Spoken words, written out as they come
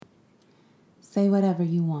Say whatever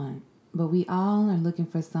you want, but we all are looking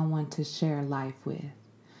for someone to share life with.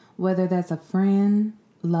 Whether that's a friend,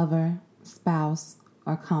 lover, spouse,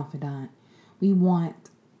 or confidant, we want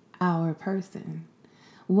our person.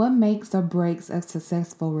 What makes or breaks a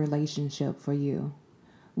successful relationship for you?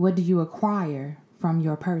 What do you acquire from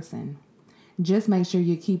your person? Just make sure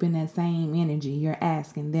you're keeping that same energy you're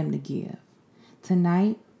asking them to give.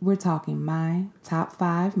 Tonight, we're talking my top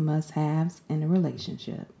 5 must-haves in a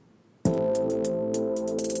relationship.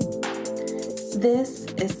 This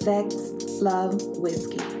is Sex, Love,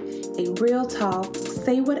 Whiskey, a real talk,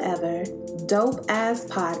 say whatever, dope-ass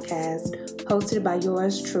podcast hosted by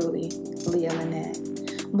yours truly, Leah Lynette.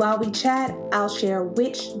 While we chat, I'll share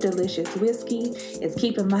which delicious whiskey is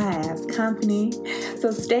keeping my ass company. So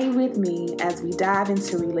stay with me as we dive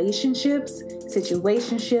into relationships,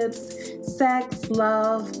 situationships, sex,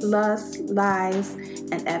 love, lust, lies,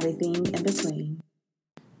 and everything in between.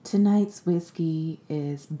 Tonight's whiskey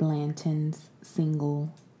is Blanton's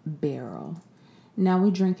Single Barrel. Now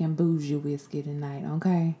we're drinking bougie whiskey tonight,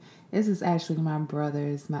 okay? This is actually my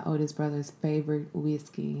oldest brother's favorite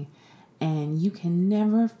whiskey. And you can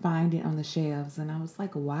never find it on the shelves. And I was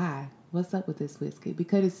like, why? What's up with this whiskey?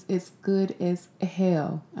 Because it's good as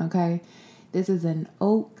hell, okay? This is an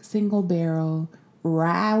oak single barrel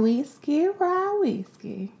rye whiskey.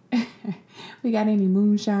 We got any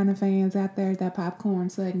Moonshiner fans out there? That Popcorn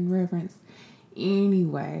Sudden reference?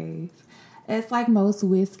 Anyways, it's like most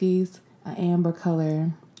whiskeys, an amber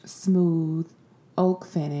color, smooth, oak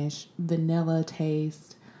finish, vanilla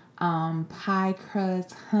taste, pie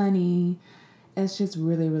crust, honey. It's just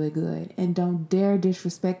really, really good. And don't dare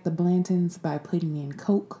disrespect the Blantons by putting in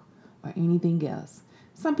Coke or anything else.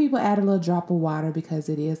 Some people add a little drop of water because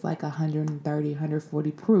it is like 130,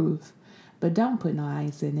 140 proof. But don't put no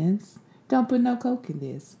ice in this. Don't put no Coke in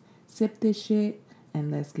this. Sip this shit and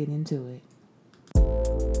let's get into it.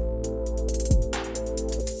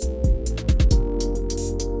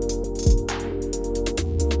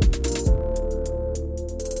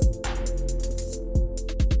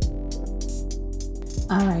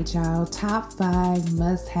 All right, y'all. Top 5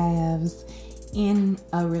 must-haves in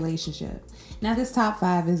a relationship. Now, this top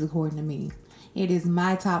 5 is according to me. It is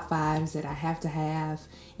my top 5s that I have to have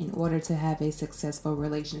in order to have a successful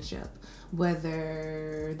relationship.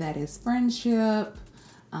 Whether that is friendship,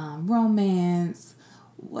 romance,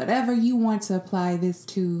 whatever you want to apply this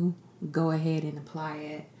to, go ahead and apply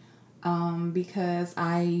it. Because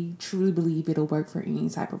I truly believe it'll work for any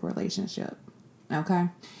type of relationship. Okay?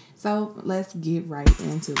 So let's get right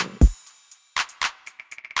into it.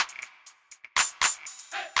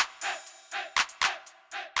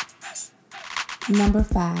 Number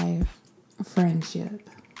 5, friendship.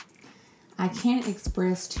 I can't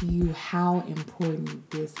express to you how important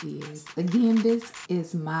this is. Again, this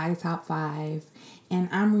is my top 5, and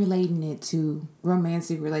I'm relating it to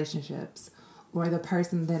romantic relationships or the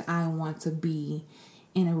person that I want to be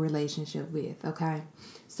in a relationship with, okay?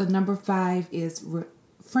 So number 5 is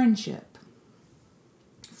friendship.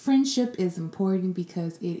 Friendship is important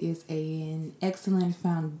because it is an excellent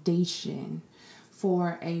foundation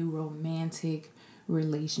for a romantic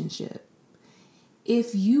relationship.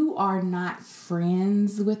 If you are not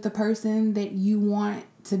friends with the person that you want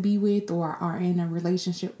to be with or are in a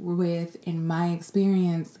relationship with, in my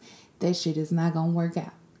experience, that shit is not gonna work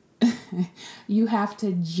out. You have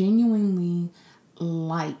to genuinely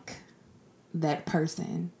like that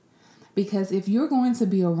person. Because if you're going to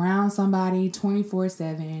be around somebody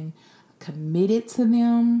 24/7, committed to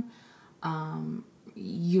them,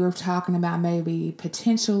 you're talking about maybe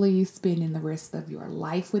potentially spending the rest of your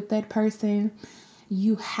life with that person,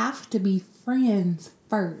 you have to be friends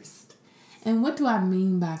first. And what do I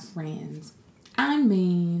mean by friends? I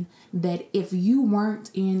mean that if you weren't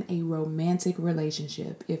in a romantic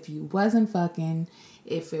relationship, if you wasn't fucking,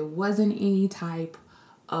 if it wasn't any type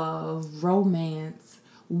of romance,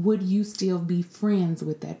 would you still be friends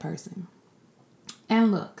with that person?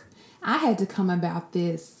 And look, I had to come about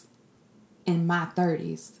this in my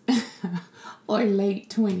 30s or late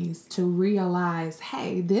 20s to realize,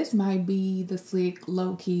 hey, this might be the slick,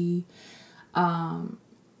 low-key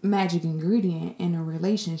magic ingredient in a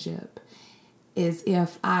relationship. Is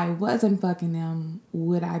if I wasn't fucking them,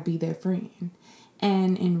 would I be their friend?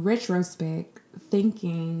 And in retrospect,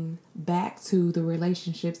 thinking back to the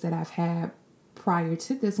relationships that I've had prior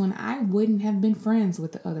to this one, I wouldn't have been friends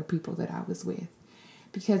with the other people that I was with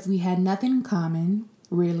because we had nothing in common,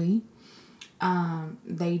 really.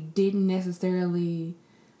 They didn't necessarily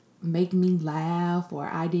make me laugh, or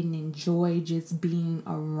I didn't enjoy just being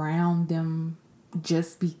around them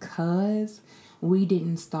just because we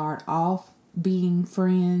didn't start off being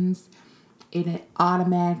friends. it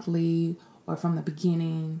automatically or from the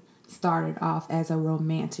beginning started off as a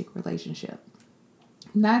romantic relationship.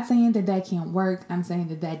 Not saying that that can't work. I'm saying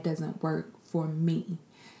that that doesn't work for me.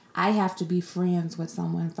 I have to be friends with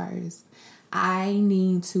someone first. I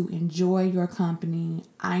need to enjoy your company.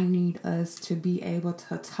 I need us to be able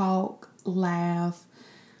to talk, laugh,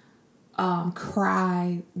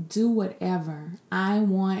 cry, do whatever. I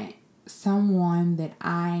want someone that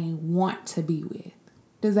I want to be with.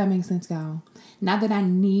 Does that make sense, y'all? Not that I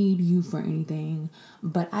need you for anything,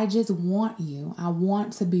 but I just want you. I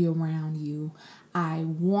want to be around you. I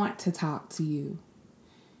want to talk to you.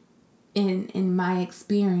 In my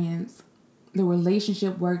experience, the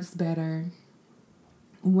relationship works better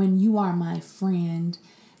when you are my friend,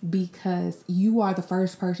 because you are the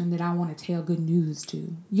first person that I want to tell good news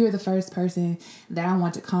to. You're the first person that I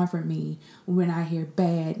want to comfort me when I hear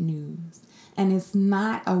bad news. And it's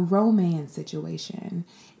not a romance situation.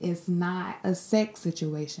 It's not a sex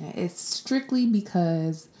situation. It's strictly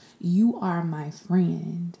because you are my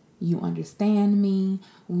friend. You understand me.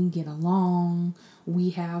 We get along.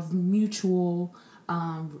 We have mutual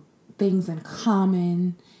things in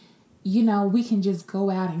common. You know, we can just go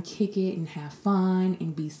out and kick it and have fun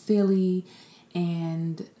and be silly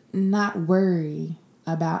and not worry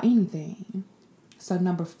about anything. So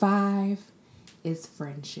number 5 is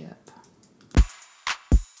friendship.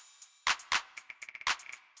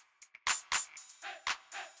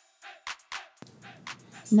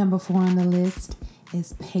 Number 4 on the list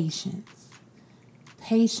is patience.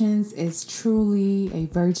 Patience is truly a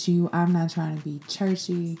virtue. I'm not trying to be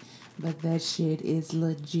churchy, but that shit is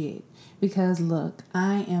legit. Because look,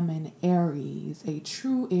 I am an Aries, a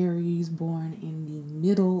true Aries born in the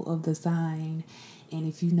middle of the sign. And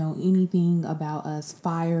if you know anything about us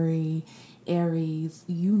fiery Aries,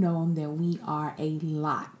 you know that we are a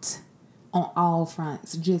lot on all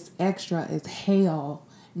fronts, just extra as hell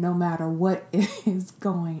no matter what is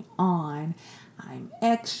going on. I'm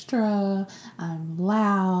extra, I'm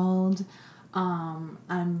loud,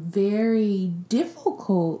 I'm very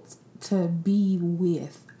difficult to be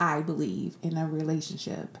with, I believe, in a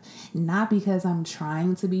relationship. Not because I'm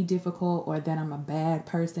trying to be difficult or that I'm a bad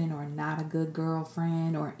person or not a good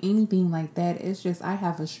girlfriend or anything like that. It's just I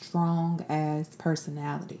have a strong ass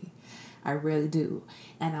personality. I really do.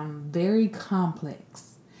 And I'm very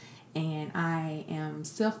complex. And I am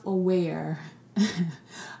self-aware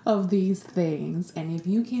of these things. And if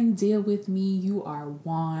you can deal with me, you are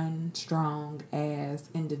one strong ass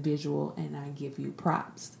individual, and I give you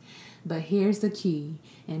props. But here's the key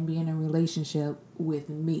in being in a relationship with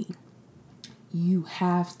me. You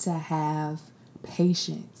have to have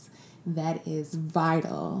patience. That is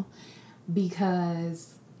vital,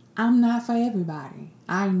 because I'm not for everybody.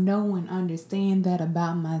 I know and understand that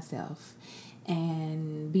about myself.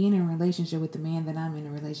 And being in a relationship with the man that I'm in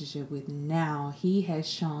a relationship with now, he has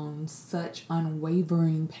shown such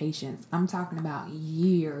unwavering patience. I'm talking about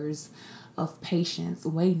years of patience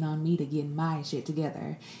waiting on me to get my shit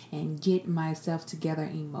together and get myself together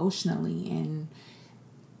emotionally, and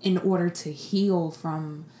in order to heal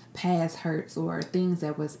from past hurts or things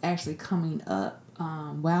that was actually coming up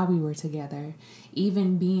while we were together,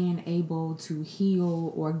 even being able to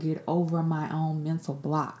heal or get over my own mental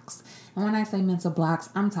blocks. And when I say mental blocks,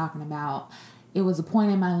 I'm talking about, it was a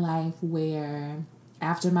point in my life where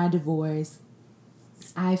after my divorce,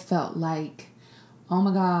 I felt like, oh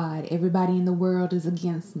my God, everybody in the world is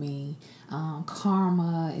against me.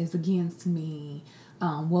 Karma is against me.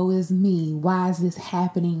 Woe is me. Why is this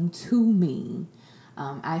happening to me?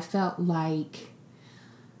 I felt like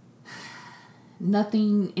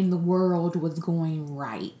nothing in the world was going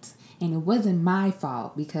right. And it wasn't my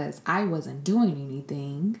fault because I wasn't doing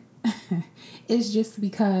anything. It's just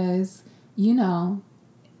because, you know,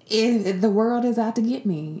 the world is out to get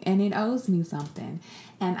me and it owes me something.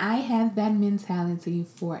 And I had that mentality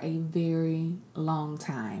for a very long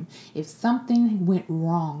time. If something went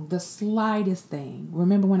wrong, the slightest thing,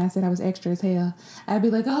 remember when I said I was extra as hell? I'd be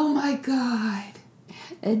like, oh my God,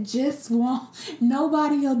 it just won't,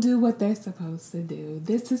 nobody will do what they're supposed to do.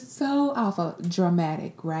 This is so awful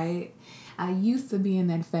dramatic, right? I used to be in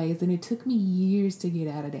that phase, and it took me years to get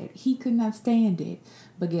out of that. He could not stand it.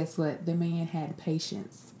 But guess what? The man had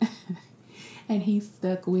patience. And he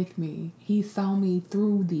stuck with me. He saw me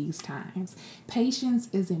through these times. Patience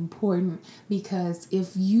is important, because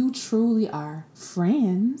if you truly are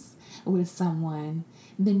friends with someone,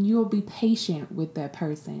 then you'll be patient with that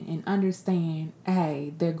person and understand,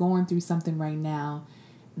 hey, they're going through something right now.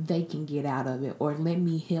 They can get out of it, or let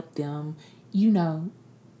me help them,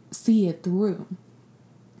 see it through.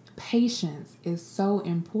 Patience is so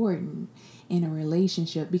important. in a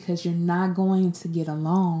relationship because you're not going to get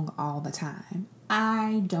along all the time.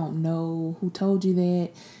 I don't know who told you that.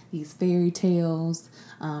 These fairy tales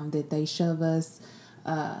that they shove us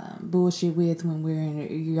bullshit with when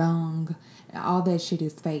we're young, all that shit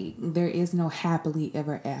is fake. There is no happily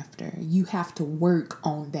ever after. You have to work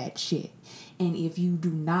on that shit. And if you do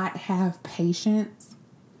not have patience,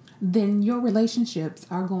 then your relationships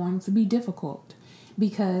are going to be difficult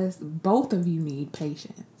because both of you need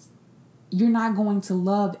patience. You're not going to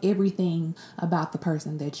love everything about the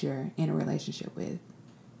person that you're in a relationship with,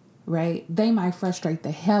 right? They might frustrate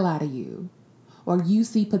the hell out of you, or you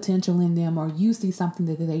see potential in them, or you see something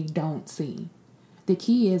that they don't see. The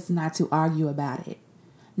key is not to argue about it,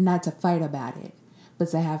 not to fight about it, but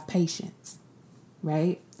to have patience,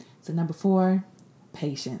 right? So 4,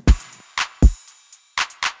 patience.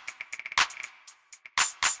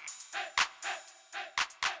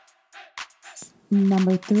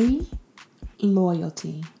 Number 3,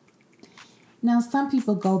 loyalty. Now, some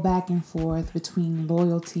people go back and forth between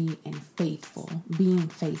loyalty and being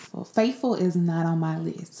faithful. Faithful is not on my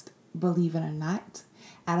list, believe it or not,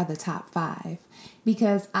 out of the top 5.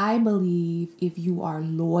 Because I believe if you are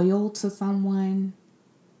loyal to someone,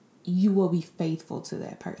 you will be faithful to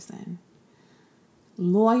that person.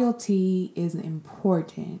 Loyalty is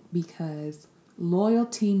important because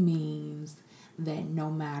loyalty means that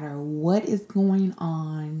no matter what is going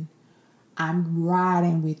on, I'm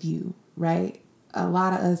riding with you, right? A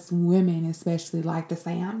lot of us women especially like to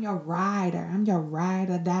say, I'm your rider. I'm your ride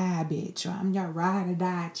or die bitch. Or I'm your ride or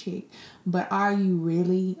die chick. But are you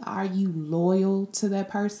really? Are you loyal to that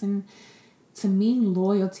person? To me,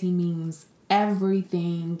 loyalty means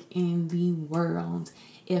everything in the world.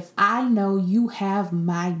 If I know you have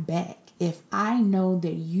my back, if I know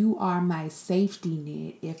that you are my safety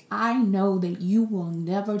net, if I know that you will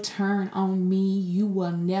never turn on me, you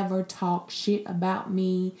will never talk shit about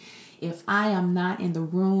me, if I am not in the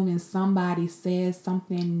room and somebody says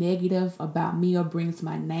something negative about me or brings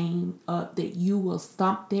my name up, that you will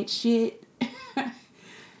stop that shit,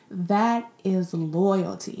 that is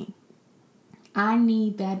loyalty. I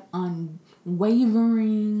need that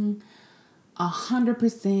unwavering,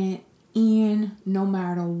 100% in, no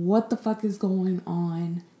matter what the fuck is going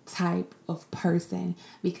on type of person,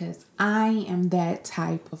 because I am that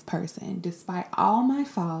type of person. Despite all my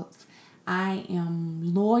faults, I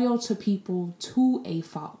am loyal to people to a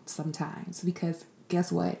fault sometimes, because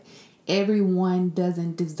guess what? Everyone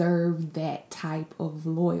doesn't deserve that type of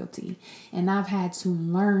loyalty. And I've had to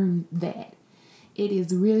learn that. It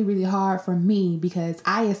is really, really hard for me because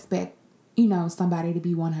I expect, somebody to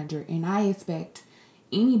be 100, and I expect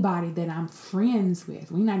anybody that I'm friends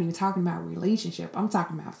with. We're not even talking about relationship. I'm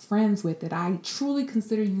talking about friends with, that I truly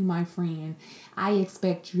consider you my friend. I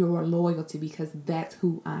expect your loyalty because that's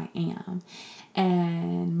who I am.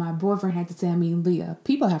 And my boyfriend had to tell me, Leah,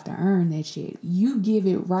 people have to earn that shit. You give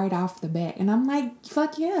it right off the bat. And I'm like,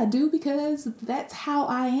 fuck yeah, dude, because that's how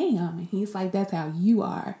I am. And he's like, that's how you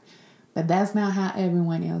are. But that's not how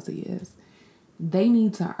everyone else is. They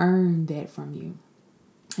need to earn that from you.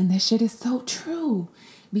 And that shit is so true,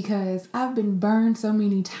 because I've been burned so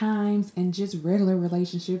many times in just regular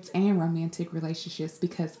relationships and romantic relationships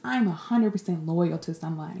because I'm 100% loyal to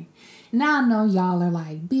somebody. Now I know y'all are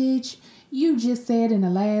like, bitch, you just said in the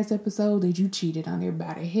last episode that you cheated on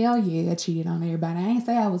everybody. Hell yeah, I cheated on everybody. I ain't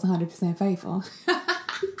say I was 100% faithful.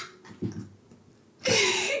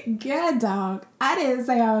 God, dog. I didn't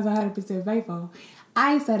say I was 100% faithful.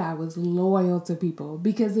 I said I was loyal to people,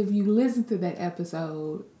 because if you listen to that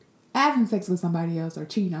episode, having sex with somebody else or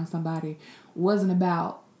cheating on somebody wasn't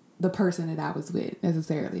about the person that I was with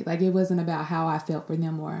necessarily. Like, it wasn't about how I felt for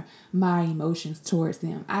them or my emotions towards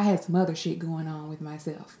them. I had some other shit going on with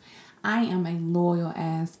myself. I am a loyal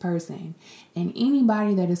ass person, and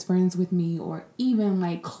anybody that is friends with me or even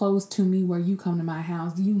like close to me where you come to my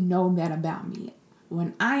house, you know that about me.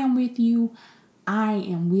 When I am with you, I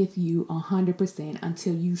am with you 100%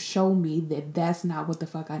 until you show me that that's not what the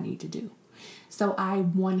fuck I need to do. So I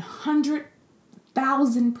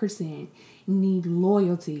 100,000% need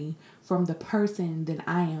loyalty from the person that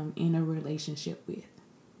I am in a relationship with.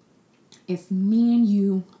 It's me and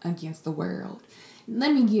you against the world.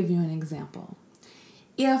 Let me give you an example.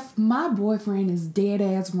 If my boyfriend is dead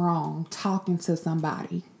ass wrong talking to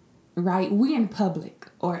somebody, right? We in public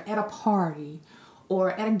or at a party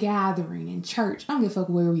or at a gathering in church. I don't give a fuck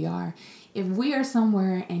where we are. If we are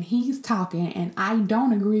somewhere and he's talking and I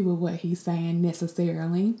don't agree with what he's saying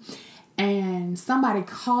necessarily, and somebody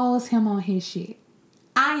calls him on his shit,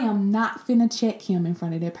 I am not finna check him in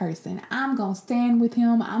front of that person. I'm gonna stand with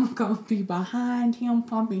him. I'm gonna be behind him,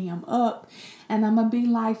 pumping him up. And I'm gonna be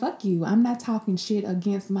like, fuck you. I'm not talking shit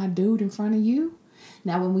against my dude in front of you.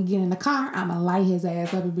 Now, when we get in the car, I'm gonna light his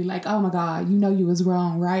ass up and be like, oh my God, you know you was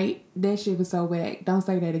wrong, right? That shit was so whack. Don't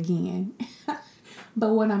say that again.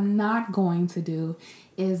 But what I'm not going to do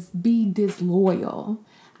is be disloyal.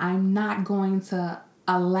 I'm not going to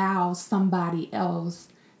allow somebody else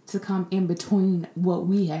to come in between what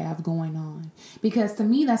we have going on. Because to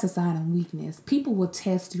me, that's a sign of weakness. People will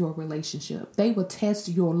test your relationship. They will test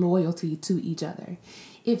your loyalty to each other.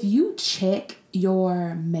 If you check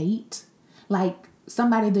your mate, like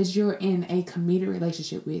somebody that you're in a committed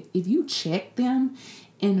relationship with, if you check them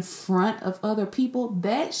in front of other people,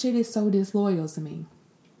 that shit is so disloyal to me.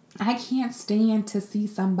 I can't stand to see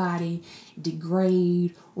somebody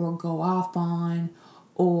degrade or go off on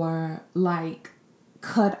or like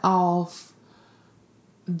cut off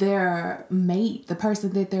their mate, the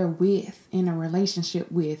person that they're with in a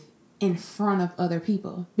relationship with, in front of other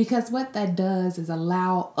people. Because what that does is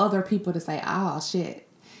allow other people to say, oh shit,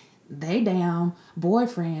 they damn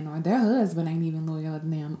boyfriend or their husband ain't even loyal to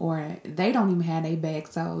them, or they don't even have their back.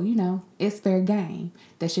 So, you know, it's fair game.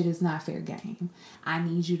 That shit is not fair game. I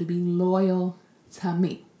need you to be loyal to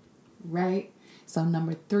me, right? So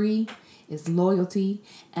number 3 is loyalty,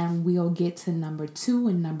 and we'll get to number 2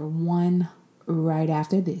 and number 1 right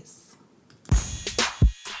after this.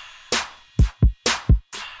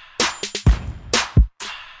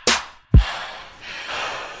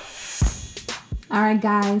 All right,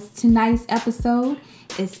 guys, tonight's episode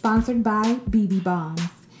is sponsored by BB Bombs.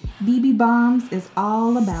 BB Bombs is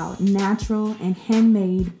all about natural and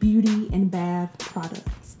handmade beauty and bath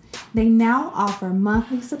products. They now offer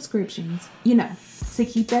monthly subscriptions, to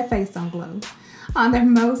keep that face on glow, on their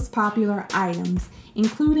most popular items,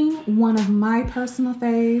 including one of my personal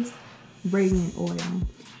faves, Radiant Oil.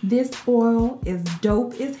 This oil is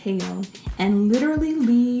dope as hell and literally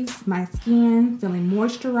leaves my skin feeling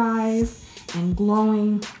moisturized and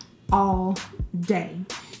glowing all day.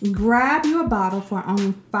 Grab you a bottle for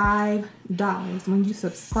only $5 when you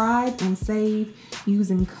subscribe and save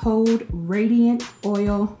using code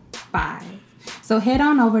RadiantOil5. So head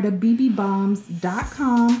on over to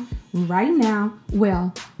bbbombs.com right now,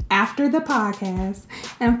 after the podcast,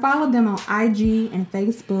 and follow them on IG and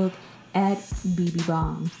Facebook at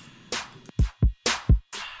bbbombs.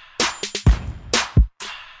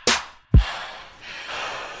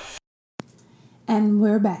 And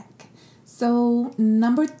we're back. So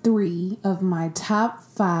number 3 of my top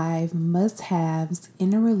 5 must-haves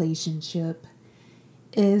in a relationship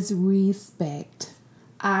is respect.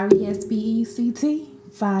 RESPECT.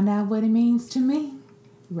 Find out what it means to me,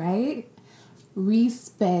 right?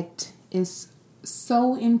 Respect is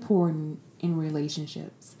so important in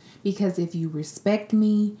relationships because if you respect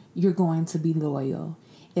me, you're going to be loyal.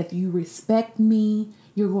 If you respect me,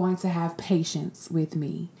 you're going to have patience with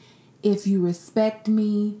me. If you respect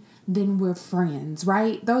me, then we're friends,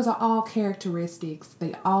 right? Those are all characteristics.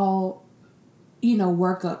 They all,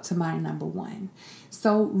 work up to my number 1.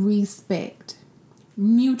 So respect,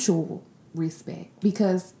 mutual respect,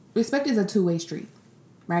 because respect is a two-way street,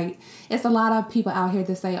 right? It's a lot of people out here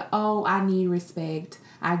that say, oh, I need respect,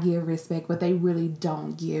 I give respect, but they really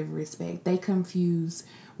don't give respect. They confuse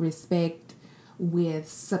respect with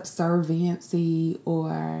subserviency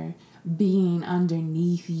or being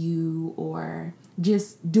underneath you or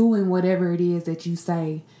just doing whatever it is that you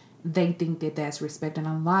say. They think that that's respect, and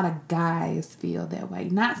a lot of guys feel that way.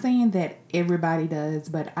 Not saying that everybody does,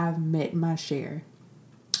 but I've met my share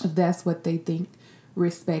if that's what they think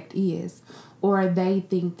respect is. Or they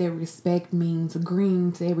think that respect means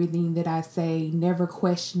agreeing to everything that I say, never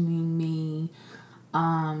questioning me,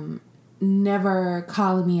 never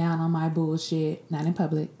calling me out on my bullshit, not in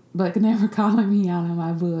public, but never calling me out on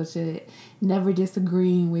my bullshit, never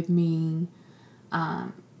disagreeing with me.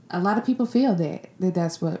 A lot of people feel that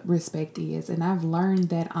that's what respect is. And I've learned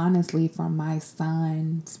that honestly from my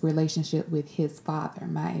son's relationship with his father,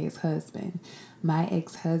 my ex-husband. My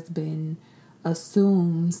ex-husband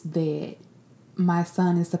assumes that my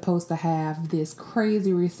son is supposed to have this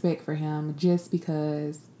crazy respect for him just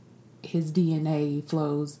because his DNA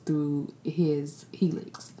flows through his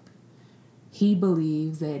helix. He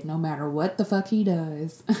believes that no matter what the fuck he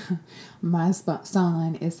does, my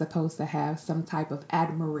son is supposed to have some type of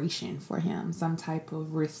admiration for him, some type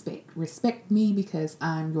of respect. Respect me because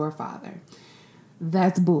I'm your father.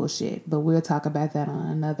 That's bullshit, but we'll talk about that on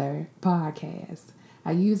another podcast.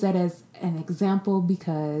 I use that as an example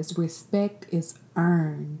because respect is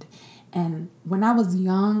earned. And when I was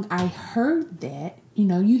young, I heard that,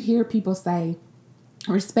 you hear people say,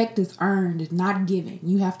 Respect is earned, not given.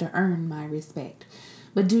 You have to earn my respect.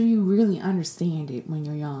 But do you really understand it when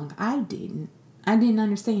you're young? I didn't. I didn't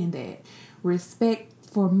understand that. Respect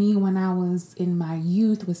for me when I was in my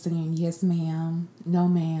youth was saying yes ma'am, no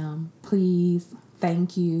ma'am, please,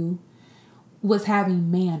 thank you, was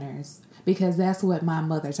having manners, because that's what my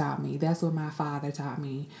mother taught me. That's what my father taught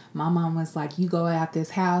me. My mom was like, you go out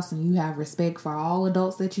this house and you have respect for all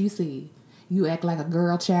adults that you see. You act like a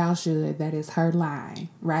girl child should. That is her line,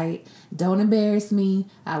 right? Don't embarrass me.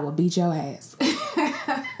 I will beat your ass.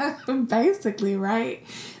 Basically, right?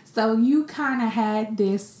 So you kind of had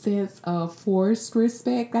this sense of forced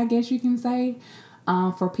respect, I guess you can say,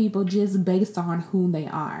 for people just based on who they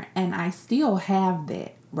are. And I still have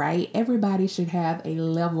that, right? Everybody should have a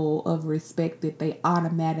level of respect that they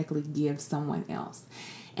automatically give someone else.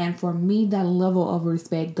 And for me, that level of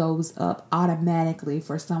respect goes up automatically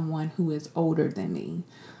for someone who is older than me,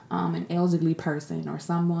 an elderly person, or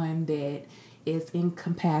someone that is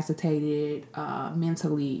incapacitated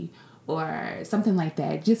mentally, or something like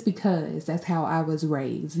that, just because that's how I was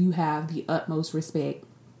raised. You have the utmost respect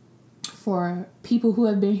for people who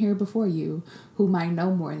have been here before you, who might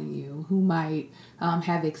know more than you, who might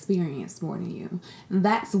have experienced more than you.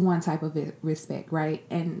 That's one type of respect, right?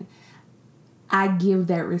 And I give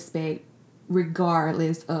that respect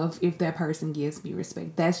regardless of if that person gives me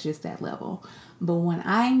respect. That's just that level. But when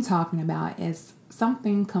I'm talking about is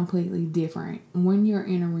something completely different. When you're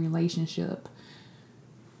in a relationship,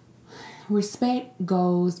 respect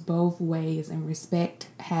goes both ways, and respect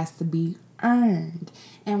has to be earned.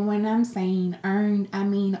 And when I'm saying earned, I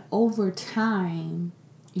mean over time,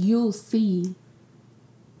 you'll see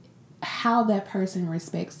how that person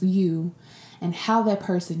respects you, and how that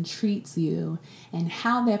person treats you, and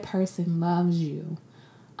how that person loves you.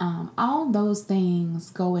 All those things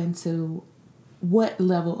go into what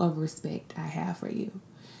level of respect I have for you.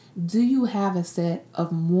 Do you have a set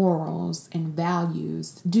of morals and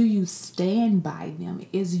values? Do you stand by them?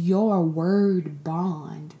 Is your word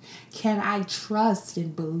bond? Can I trust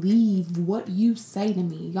and believe what you say to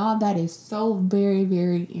me? Y'all, that is so very,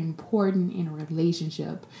 very important in a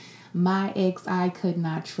relationship. My ex, I could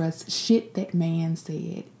not trust shit that man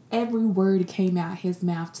said. Every word that came out his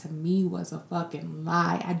mouth to me was a fucking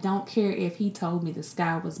lie. I don't care if he told me the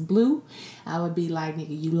sky was blue. I would be like,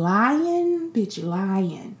 nigga, you lying? Bitch, you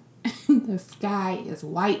lying. The sky is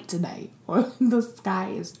white today, or the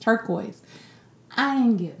sky is turquoise. I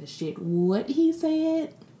didn't give a shit what he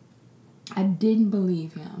said. I didn't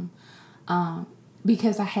believe him.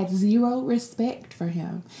 Because I had zero respect for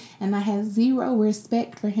him. And I had zero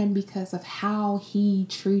respect for him because of how he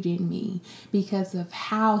treated me, because of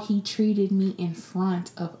how he treated me in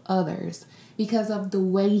front of others, because of the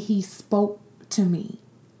way he spoke to me,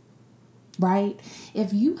 right?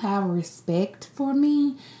 If you have respect for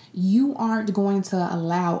me, you aren't going to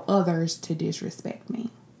allow others to disrespect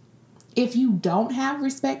me. If you don't have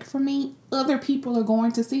respect for me, other people are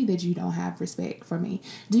going to see that you don't have respect for me.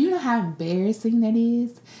 Do you know how embarrassing that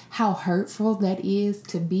is? How hurtful that is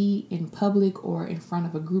to be in public or in front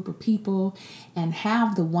of a group of people and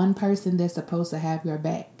have the one person that's supposed to have your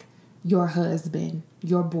back, your husband,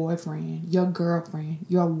 your boyfriend, your girlfriend,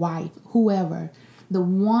 your wife, whoever, the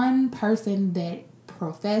one person that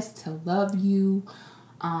professed to love you,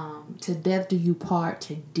 to death do you part,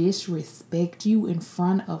 to disrespect you in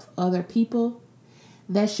front of other people.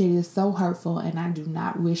 That shit is so hurtful, and I do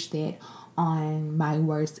not wish that on my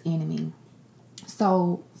worst enemy.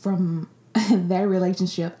 So from that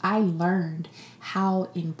relationship, I learned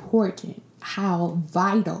how important, how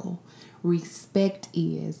vital respect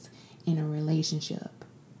is in a relationship.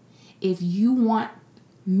 If you want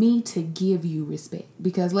me to give you respect,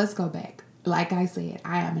 because let's go back. Like I said,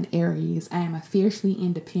 I am an Aries. I am a fiercely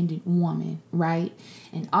independent woman, right?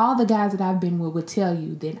 And all the guys that I've been with would tell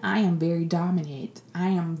you that I am very dominant. I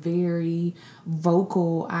am very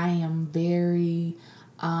vocal. I am very,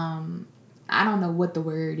 I don't know what the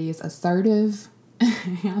word is, assertive.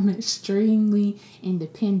 I'm extremely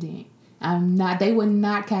independent. They would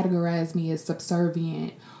not categorize me as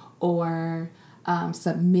subservient or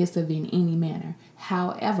submissive in any manner.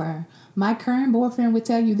 However, my current boyfriend would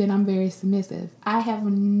tell you that I'm very submissive. I have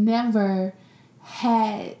never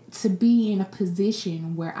had to be in a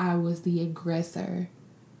position where I was the aggressor,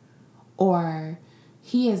 or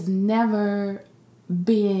he has never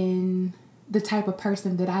been the type of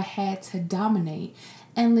person that I had to dominate.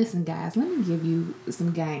 And listen, guys, let me give you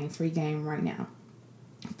some free game right now.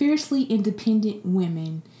 Fiercely independent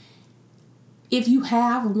women, if you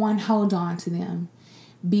have one, hold on to them,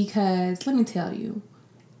 because let me tell you,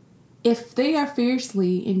 If they are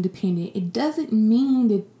fiercely independent, it doesn't mean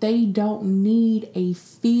that they don't need a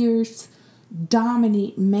fierce,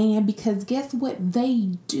 dominant man, because guess what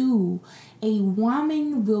they do? A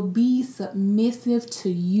woman will be submissive to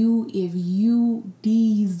you if you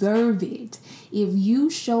deserve it. If you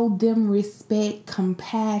show them respect,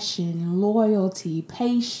 compassion, loyalty,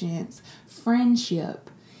 patience, friendship.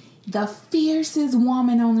 The fiercest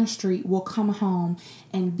woman on the street will come home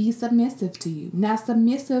and be submissive to you. Now,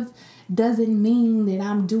 submissive doesn't mean that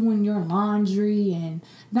I'm doing your laundry and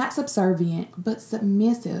not subservient, but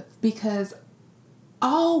submissive, because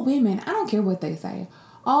all women, I don't care what they say,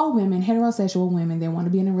 all women, heterosexual women that want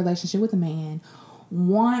to be in a relationship with a man,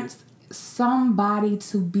 want somebody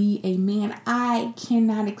to be a man. I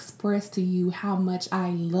cannot express to you how much I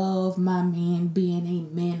love my man being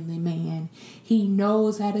a manly man. He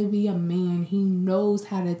knows how to be a man. He knows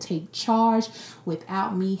how to take charge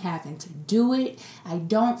without me having to do it. I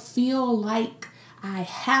don't feel like I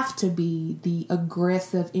have to be the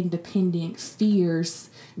aggressive, independent, fierce,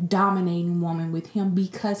 dominating woman with him,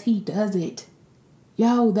 because he does it.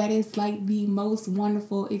 Yo, that is like the most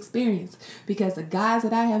wonderful experience, because the guys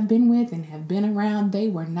that I have been with and have been around, they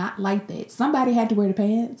were not like that. Somebody had to wear the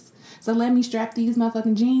pants. So let me strap these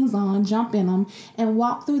motherfucking jeans on, jump in them, and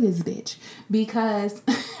walk through this bitch. Because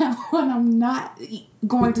what I'm not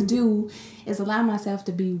going to do is allow myself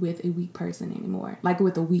to be with a weak person anymore. Like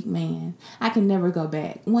with a weak man. I can never go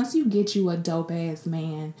back. Once you get you a dope ass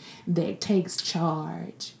man that takes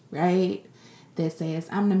charge, right? That says,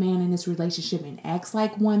 I'm the man in this relationship, and acts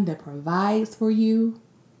like one, that provides for you.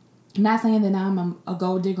 I'm not saying that I'm a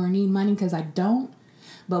gold digger and need money, because I don't,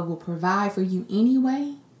 but will provide for you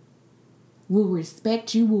anyway. Will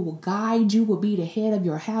respect you, will guide you, will be the head of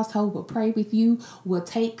your household, will pray with you, will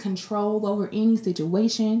take control over any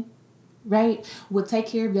situation, right? Will take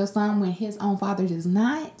care of your son when his own father does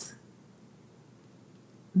not.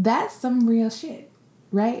 That's some real shit,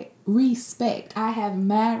 right? Respect. I have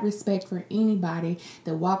mad respect for anybody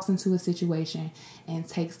that walks into a situation and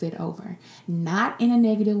takes it over. Not in a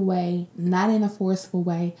negative way, not in a forceful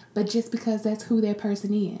way, but just because that's who that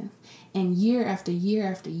person is. And year after year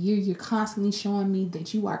after year, you're constantly showing me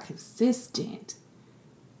that you are consistent,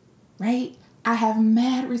 right? I have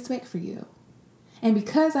mad respect for you. And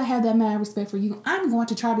because I have that mad respect for you, I'm going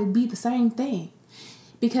to try to be the same thing.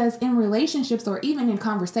 Because in relationships, or even in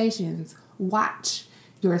conversations, watch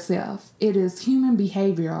yourself. It is human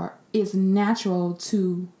behavior. It's natural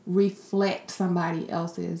to reflect somebody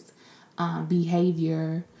else's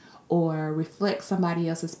behavior, or reflect somebody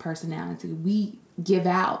else's personality. We give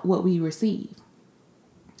out what we receive.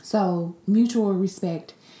 So mutual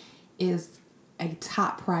respect is a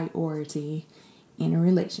top priority in a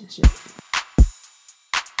relationship.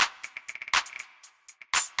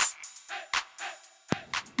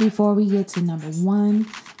 Before we get to number 1,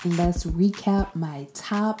 let's recap my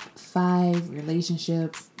top 5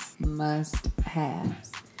 relationship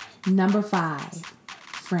must-haves. Number 5,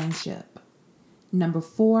 friendship. Number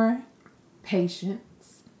 4,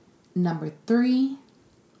 patience. Number 3,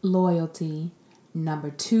 loyalty. Number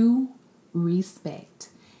 2, respect.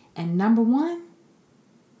 And number 1,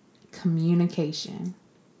 communication.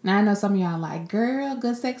 Now, I know some of y'all like, girl,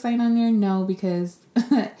 good sex ain't on there. No, because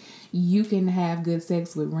you can have good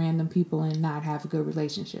sex with random people and not have a good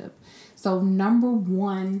relationship. So number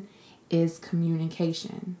 1 is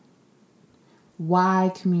communication.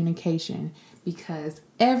 Why communication? Because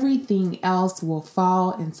everything else will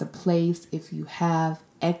fall into place if you have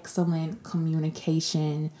excellent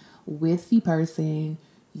communication with the person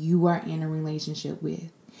you are in a relationship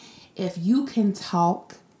with. If you can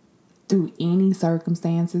talk through any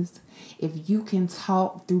circumstances, if you can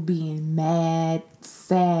talk through being mad,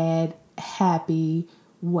 sad, happy,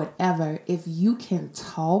 whatever, if you can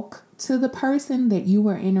talk to the person that you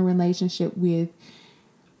are in a relationship with,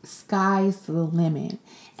 sky's the limit.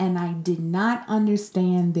 And I did not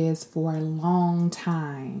understand this for a long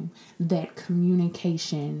time, that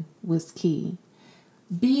communication was key.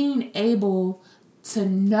 Being able to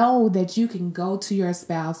know that you can go to your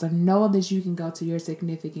spouse, or know that you can go to your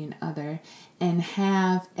significant other and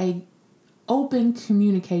have a open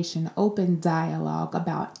communication, open dialogue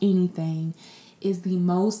about anything, is the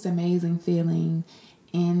most amazing feeling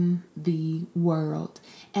in the world.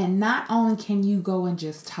 And not only can you go and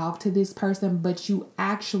just talk to this person, but you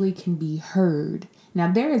actually can be heard.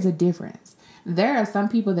 Now, there is a difference. There are some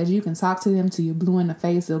people that you can talk to them till you're blue in the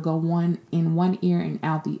face. They'll go one in one ear and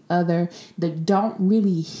out the other. They don't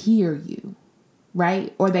really hear you,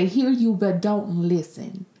 right? Or they hear you but don't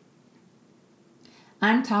listen.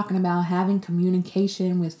 I'm talking about having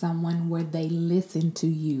communication with someone where they listen to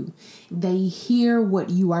you. They hear what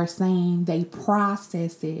you are saying, they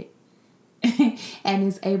process it, and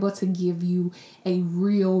is able to give you a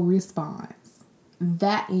real response.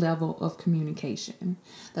 That level of communication.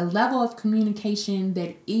 The level of communication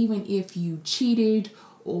that even if you cheated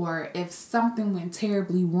or if something went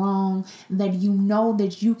terribly wrong, that you know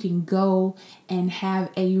that you can go and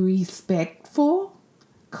have a respectful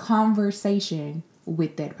conversation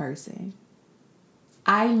with that person.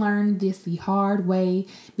 I learned this the hard way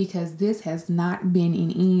because this has not been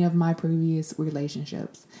in any of my previous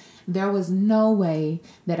relationships. There was no way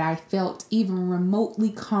that I felt even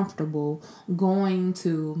remotely comfortable going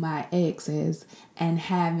to my exes and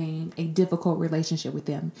having a difficult relationship with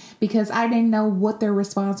them because I didn't know what their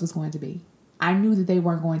response was going to be. I knew that they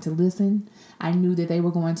weren't going to listen. I knew that they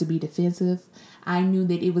were going to be defensive. I knew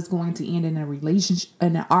that it was going to end in a relationship,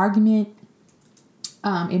 in an argument.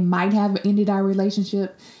 It might have ended our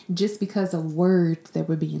relationship just because of words that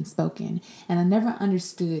were being spoken. And I never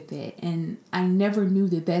understood that. And I never knew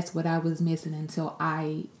that that's what I was missing until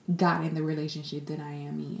I got in the relationship that I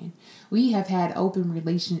am in. We have had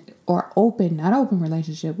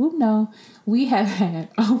we have had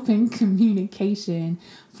open communication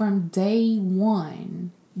from day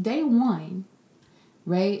one. Day one,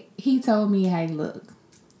 right? He told me, hey, look,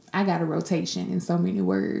 I got a rotation in so many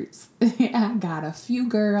words. I got a few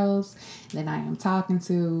girls that I am talking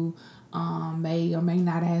to, may or may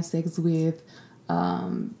not have sex with,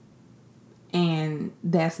 and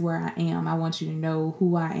that's where I am. I want you to know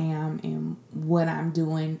who I am and what I'm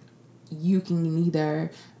doing. You can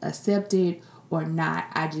either accept it or not.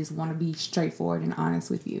 I just want to be straightforward and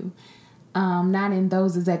honest with you. Not in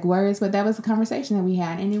those exact words, but that was a conversation that we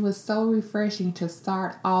had. And it was so refreshing to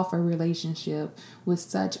start off a relationship with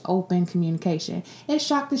such open communication. It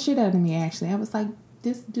shocked the shit out of me, actually. I was like,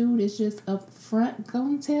 this dude is just up front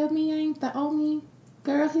going to tell me I ain't the only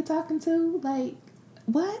girl he talking to? Like,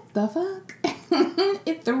 what the fuck?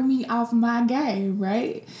 It threw me off my game,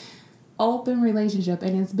 right? Open relationship,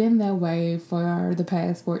 and it's been that way for the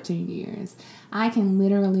past 14 years. I can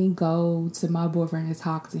literally go to my boyfriend and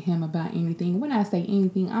talk to him about anything. When I say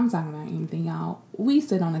anything, I'm talking about anything, y'all. We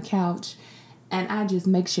sit on the couch and I just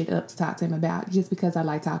make shit up to talk to him about just because I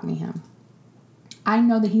like talking to him. I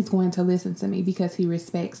know that he's going to listen to me because he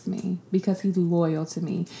respects me, because he's loyal to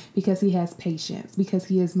me, because he has patience, because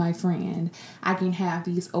he is my friend. I can have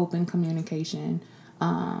these open communication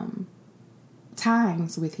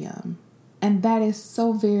times with him. And that is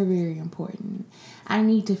so very, very important. I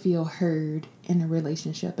need to feel heard in a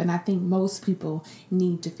relationship. And I think most people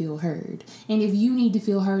need to feel heard. And if you need to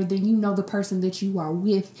feel heard, then you know the person that you are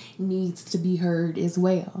with needs to be heard as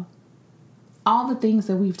well. All the things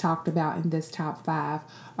that we've talked about in this top 5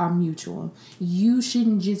 are mutual. You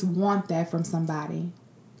shouldn't just want that from somebody.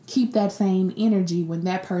 Keep that same energy when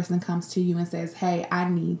that person comes to you and says, hey, I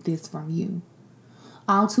need this from you.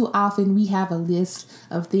 All too often, we have a list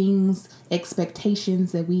of things,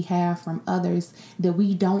 expectations that we have from others that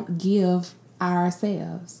we don't give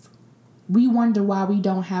ourselves. We wonder why we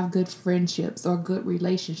don't have good friendships or good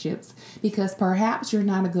relationships because perhaps you're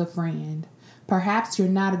not a good friend. Perhaps you're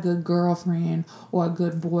not a good girlfriend or a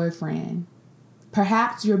good boyfriend.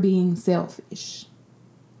 Perhaps you're being selfish.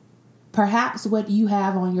 Perhaps what you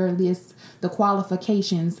have on your list, the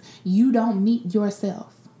qualifications, you don't meet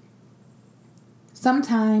yourself.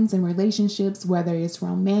 Sometimes in relationships, whether it's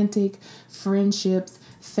romantic, friendships,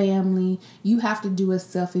 family, you have to do a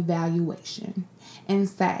self-evaluation and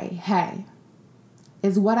say, hey,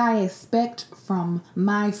 is what I expect from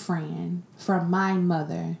my friend, from my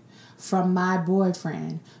mother, from my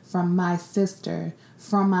boyfriend, from my sister,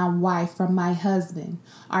 from my wife, from my husband,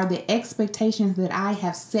 are the expectations that I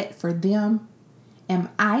have set for them, am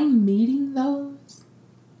I meeting those?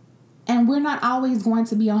 And we're not always going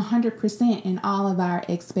to be 100% in all of our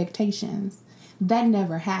expectations. That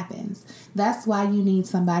never happens. That's why you need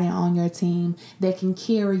somebody on your team that can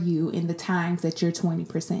carry you in the times that you're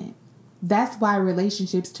 20%. That's why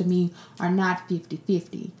relationships to me are not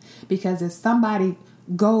 50-50. Because if somebody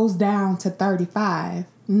goes down to 35,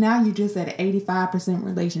 now you're just at an 85%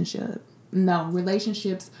 relationship. No,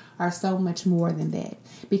 relationships are so much more than that.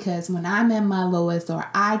 Because when I'm at my lowest or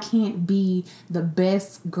I can't be the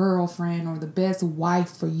best girlfriend or the best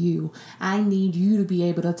wife for you, I need you to be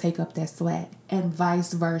able to take up that slack and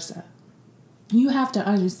vice versa. You have to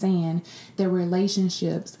understand that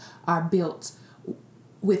relationships are built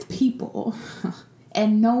with people.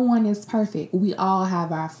 And no one is perfect. We all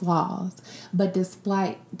have our flaws. But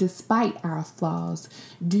despite our flaws,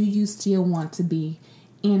 do you still want to be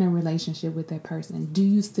in a relationship with that person? Do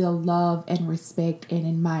you still love and respect and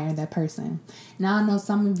admire that person? Now, I know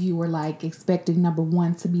some of you are like expecting number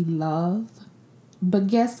one to be love, but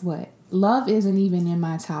guess what? Love isn't even in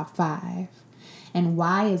my top 5. And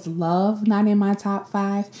why is love not in my top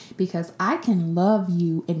 5? Because I can love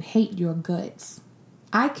you and hate your guts.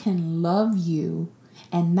 I can love you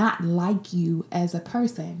and not like you as a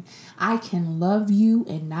person. I can love you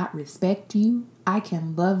and not respect you. I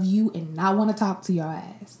can love you and not want to talk to your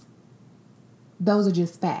ass. Those are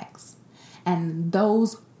just facts. And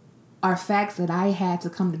those are facts that I had to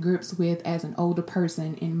come to grips with as an older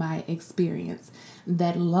person in my experience.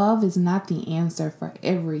 That love is not the answer for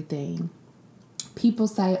everything. People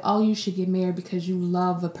say, oh, you should get married because you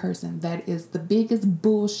love a person. That is the biggest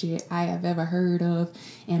bullshit I have ever heard of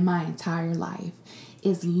in my entire life.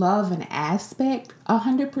 Is love an aspect?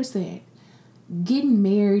 100%. Getting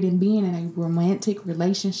married and being in a romantic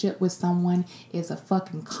relationship with someone is a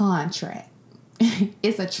fucking contract.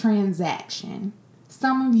 It's a transaction.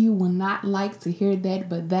 Some of you will not like to hear that,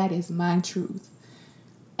 but that is my truth.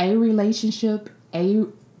 A relationship, a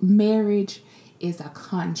marriage is a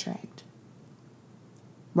contract.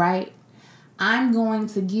 Right? I'm going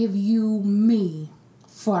to give you me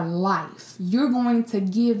for life. You're going to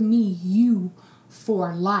give me you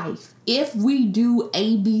for life. If we do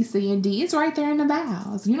A, B, C, and D, it's right there in the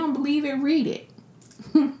vows. You don't believe it? Read it.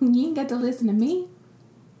 You ain't got to listen to me.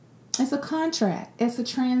 It's a contract. It's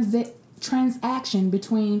a transaction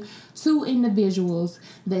between two individuals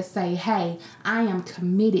that say, hey, I am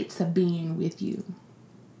committed to being with you.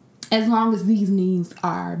 As long as these needs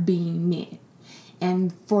are being met.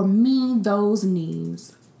 And for me, those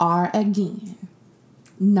needs are, again,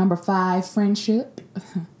 number 5, friendship.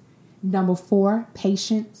 Number 4,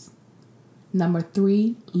 patience. Number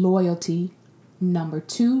 3, loyalty. Number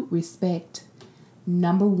 2, respect.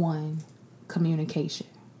 Number 1, communication.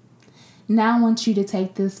 Now I want you to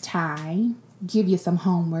take this time, give you some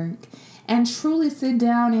homework, and truly sit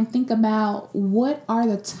down and think about what are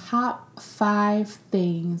the top 5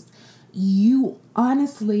 things you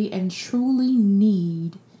honestly and truly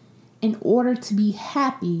need in order to be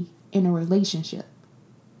happy in a relationship.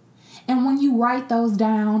 And when you write those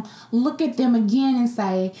down, look at them again and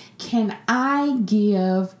say, can I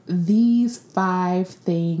give these 5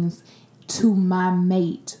 things to my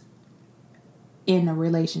mate in a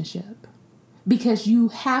relationship? Because you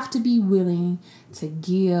have to be willing to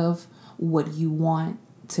give what you want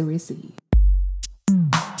to receive.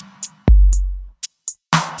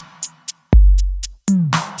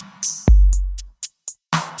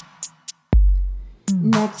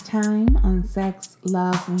 Next time on Sex,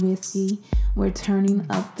 Love, Whiskey, we're turning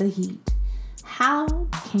up the heat. How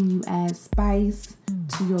can you add spice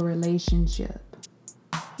to your relationship?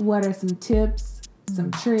 What are some tips,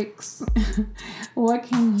 some tricks? What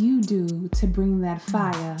can you do to bring that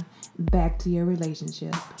fire back to your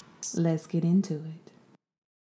relationship? Let's get into it.